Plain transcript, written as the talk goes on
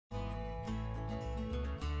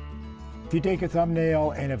If you take a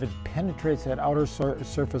thumbnail and if it penetrates that outer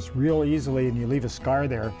surface real easily and you leave a scar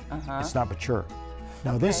there, it's not mature.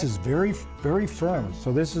 Now this is very, very firm.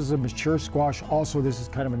 So this is a mature squash. Also, this is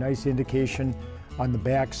kind of a nice indication on the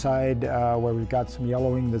back side where we've got some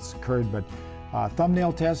yellowing that's occurred. But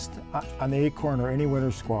thumbnail test on the acorn or any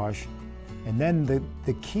winter squash. And then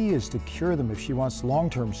the key is to cure them if she wants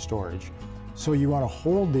long-term storage. So you want to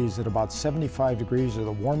hold these at about 75 degrees or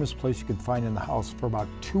the warmest place you can find in the house for about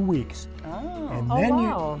 2 weeks. And then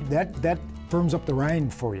that firms up the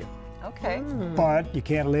rind for you. Okay. But you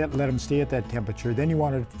can't let them stay at that temperature. Then you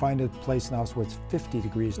want to find a place in the house where it's 50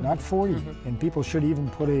 degrees, not 40. And people should even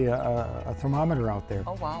put a thermometer out there.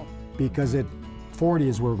 Oh, wow. Because at 40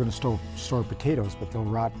 is where we're going to store potatoes, but they'll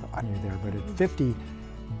rot on you there. But at 50,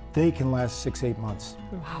 they can last 6-8 months.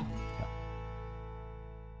 Wow.